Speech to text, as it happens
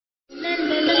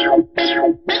What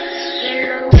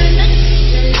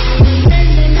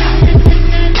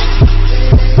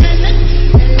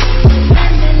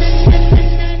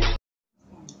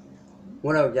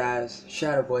up, guys?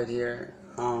 Shadowblade here.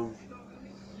 And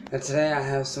today I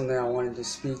have something I wanted to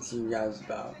speak to you guys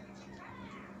about.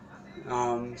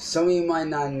 Some of you might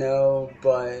not know,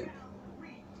 but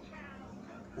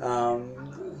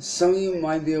some of you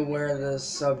might be aware of this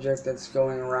subject that's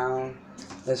going around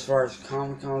as far as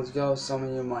comicons go. Some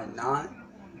of you might not.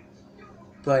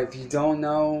 But if you don't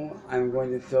know, I'm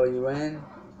going to fill you in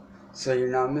so you're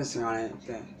not missing on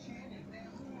anything.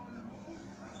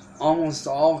 Almost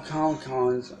all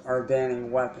comicons are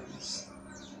banning weapons,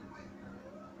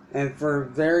 and for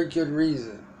very good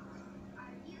reason.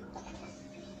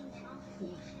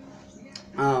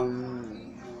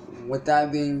 With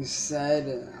that being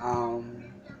said,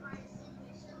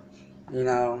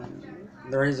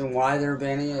 the reason why they're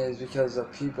banning it is because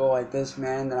of people like this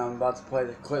man that I'm about to play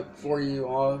the clip for you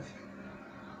of.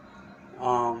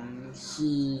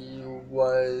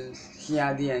 He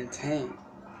had the intent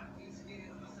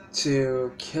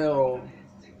to kill.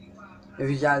 If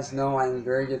you guys know, I'm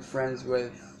very good friends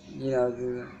with,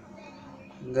 the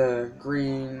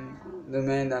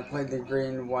man that played the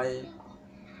green, white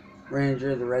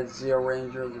Ranger, the red Zeo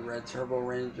Ranger, the red Turbo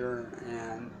Ranger,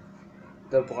 and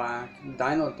the black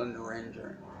Dino Thunder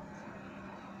Ranger.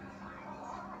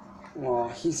 Well,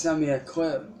 he sent me a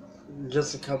clip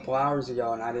just a couple hours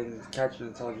ago, and I didn't catch it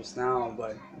until just now,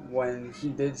 but when he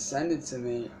did send it to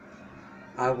me,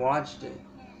 I watched it.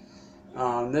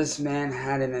 This man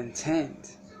had an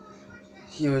intent.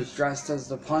 He was dressed as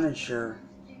the Punisher.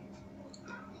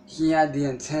 He had the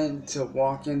intent to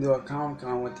walk into a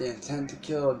Comic-Con with the intent to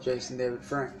kill Jason David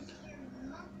Frank.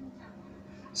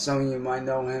 Some of you might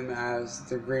know him as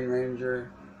the Green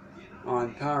Ranger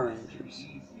on Power Rangers.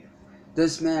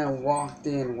 This man walked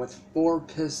in with 4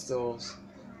 pistols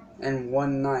and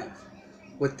 1 knife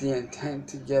with the intent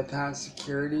to get past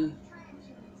security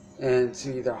and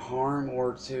to either harm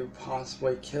or to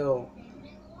possibly kill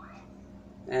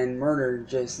and murder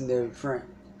Jason David Frank.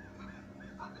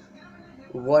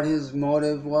 What his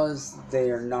motive was,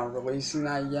 they are not releasing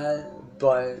that yet,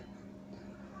 but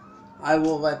I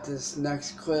will let this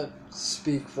next clip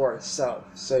speak for itself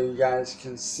so you guys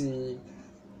can see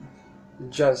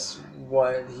just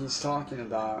what he's talking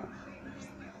about.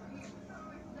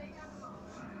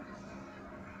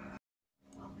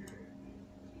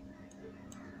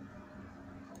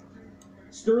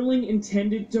 Sterling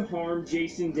intended to harm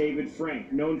Jason David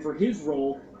Frank, known for his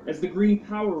role as the Green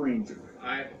Power Ranger.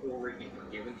 I've already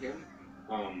forgiven him.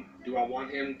 Do I want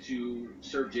him to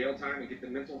serve jail time and get the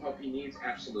mental help he needs?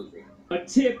 Absolutely. A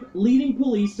tip leading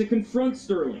police to confront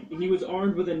Sterling. He was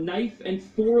armed with a knife and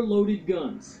 4 loaded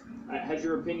guns. Has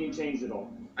your opinion changed at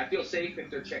all? I feel safe if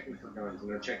they're checking for guns and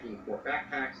they're checking for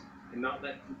backpacks and not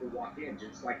let people walk in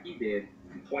just like he did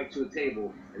and point to a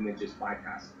table and then just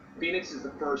bypass it. Phoenix is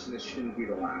the first and it shouldn't be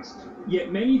the last. Yet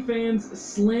many fans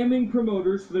slamming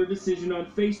promoters for their decision on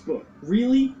Facebook.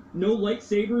 Really? No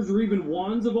lightsabers or even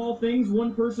wands of all things,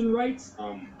 one person writes?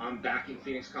 I'm backing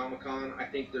Phoenix Comic-Con. I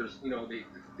think there's,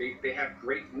 they have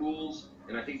great rules,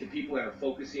 and I think the people that are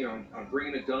focusing on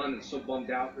bringing a gun and so bummed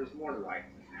out, there's more to life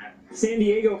than that. San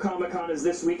Diego Comic-Con is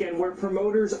this weekend, where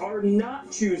promoters are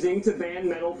not choosing to ban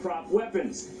metal prop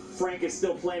weapons. Frank is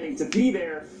still planning to be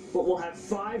there, but will have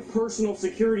 5 personal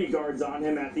security guards on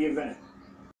him at the event.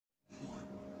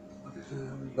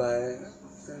 But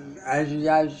as you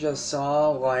guys just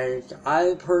saw,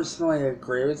 I personally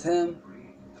agree with him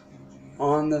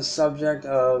on the subject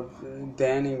of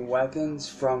banning weapons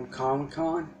from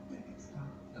Comic-Con.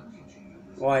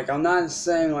 I'm not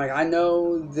saying, I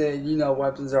know that,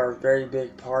 weapons are a very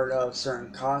big part of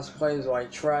certain cosplays, like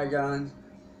Trigun,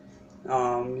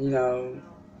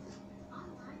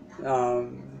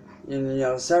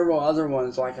 and several other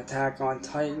ones like Attack on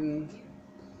Titan,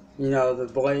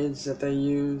 the blades that they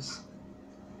use,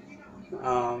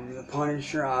 the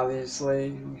Punisher,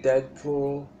 obviously,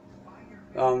 Deadpool,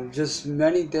 just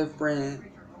many different,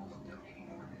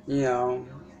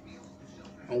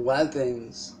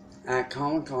 weapons at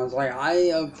Comic-Cons.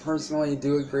 I personally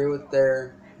do agree with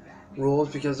their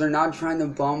rules because they're not trying to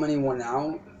bum anyone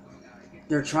out.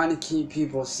 They're trying to keep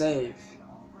people safe.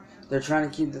 They're trying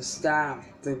to keep the staff,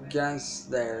 the guests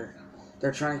there.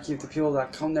 They're trying to keep the people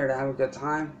that come there to have a good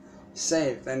time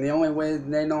safe. And the only way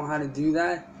they know how to do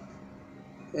that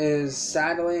is,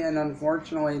 sadly and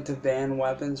unfortunately, to ban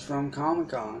weapons from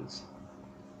Comic-Cons.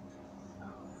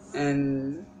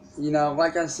 And,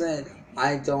 like I said,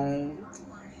 I don't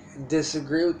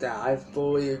disagree with that. I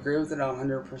fully agree with it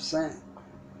 100%.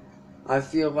 I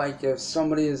feel like if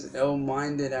somebody as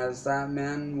ill-minded as that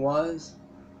man was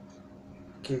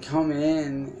can come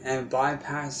in and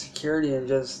bypass security and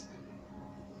just,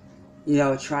 you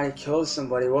know, try to kill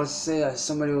somebody. Let's say that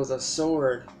somebody with a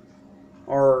sword,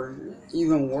 or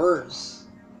even worse,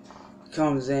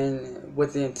 comes in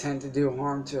with the intent to do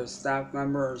harm to a staff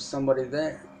member or somebody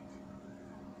there.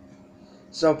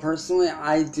 So personally,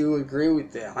 I do agree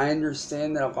with it. I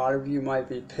understand that a lot of you might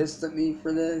be pissed at me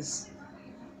for this,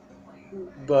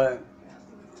 but,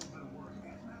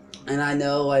 and I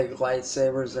know like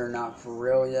lightsabers are not for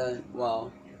real yet.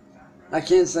 Well, I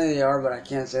can't say they are, but I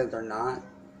can't say that they're not.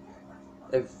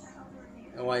 If,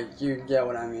 like, you get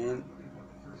what I mean.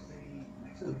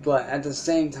 But at the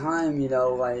same time, you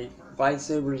know, like,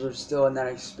 lightsabers are still in that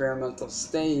experimental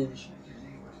stage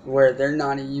where they're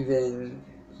not even,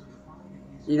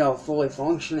 you know, fully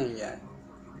functioning yet.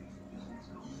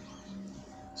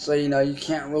 So, you know, you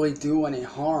can't really do any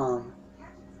harm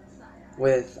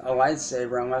with a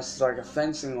lightsaber unless it's like a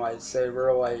fencing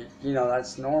lightsaber, like, you know,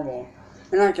 that's normal.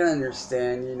 And I can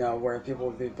understand, you know, where people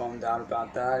would be bummed out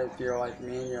about that if you're like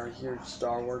me and you're a huge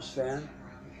Star Wars fan.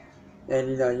 And,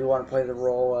 you know, you want to play the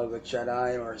role of a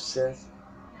Jedi or a Sith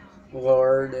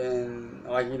Lord, and,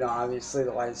 like, you know, obviously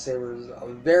the lightsaber is a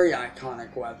very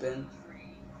iconic weapon.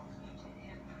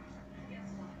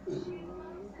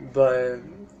 But,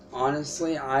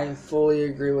 honestly, I fully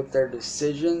agree with their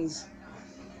decisions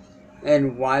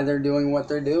and why they're doing what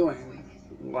they're doing.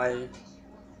 Like,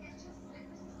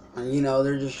 you know,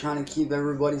 they're just trying to keep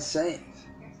everybody safe.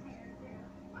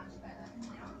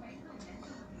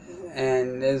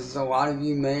 And as a lot of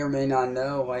you may or may not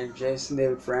know, like, Jason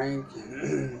David Frank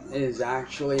is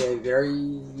actually a very,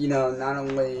 you know, not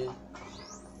only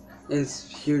is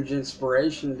huge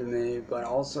inspiration to me, but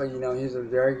also, you know, he's a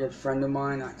very good friend of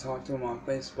mine. I talk to him on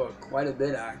Facebook quite a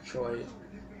bit, actually,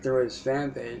 through his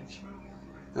fan page.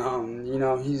 You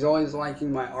know, he's always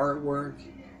liking my artwork.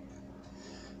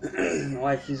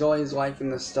 Like, he's always liking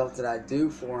the stuff that I do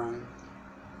for him.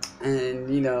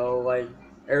 And, you know, like,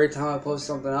 every time I post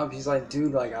something up, he's like,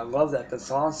 dude, like, I love that.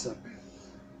 That's awesome.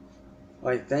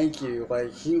 Like, thank you.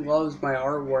 Like, he loves my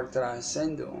artwork that I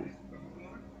send to him.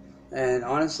 And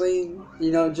honestly,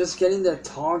 you know, just getting to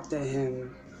talk to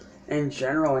him in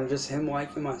general and just him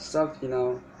liking my stuff, you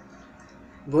know,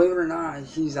 believe it or not,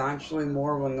 he's actually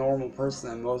more of a normal person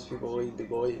than most people lead to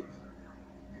believe.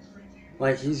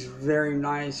 Like, he's very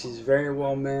nice. He's very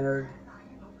well-mannered.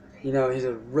 You know, he's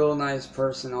a real nice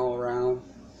person all around.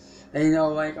 And, you know,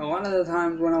 like, a lot of the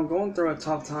times when I'm going through a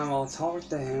tough time, I'll talk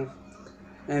to him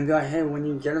and be like, hey, when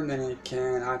you get a minute,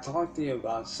 can I talk to you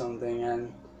about something?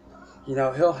 And, you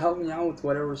know, he'll help me out with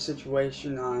whatever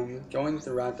situation I'm going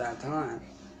through at that time.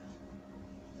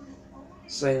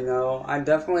 So, you know, I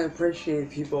definitely appreciate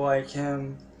people like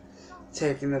him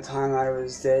taking the time out of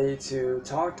his day to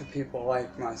talk to people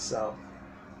like myself.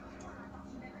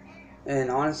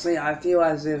 And honestly, I feel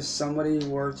as if somebody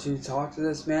were to talk to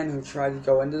this man who tried to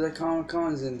go into the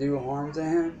comicons and do harm to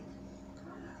him,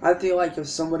 I feel like if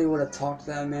somebody would have talked to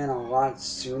that man a lot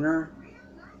sooner,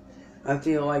 I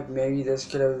feel like maybe this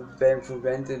could have been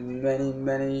prevented many,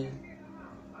 many,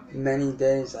 many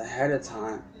days ahead of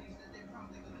time.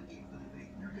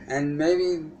 And maybe,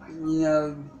 you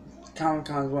know,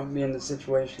 Comic-Cons wouldn't be in the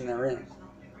situation they're in.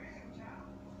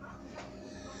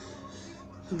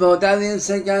 But with that being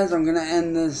said, guys, I'm going to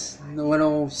end this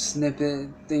little snippet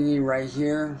thingy right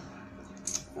here.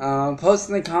 Post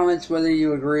in the comments whether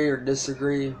you agree or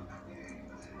disagree.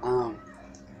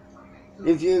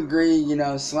 If you agree, you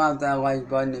know, slap that like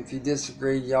button. If you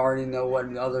disagree, you already know what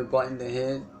other button to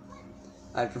hit.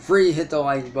 I prefer you hit the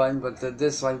like button, but the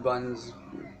dislike button is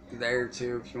there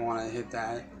too if you want to hit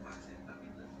that.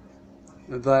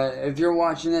 But if you're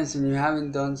watching this and you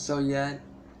haven't done so yet,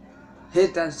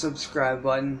 hit that subscribe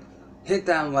button, hit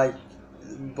that like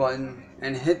button,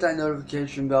 and hit that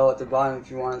notification bell at the bottom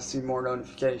if you want to see more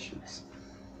notifications.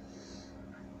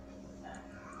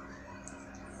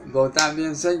 But with that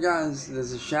being said, guys,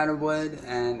 this is Shadowblade,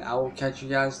 and I will catch you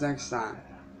guys next time.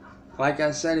 Like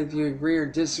I said, if you agree or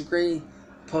disagree,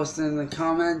 post it in the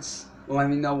comments. Let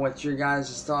me know what your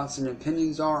guys' thoughts and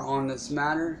opinions are on this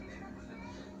matter.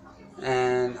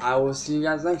 And I will see you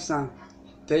guys next time.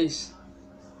 Peace.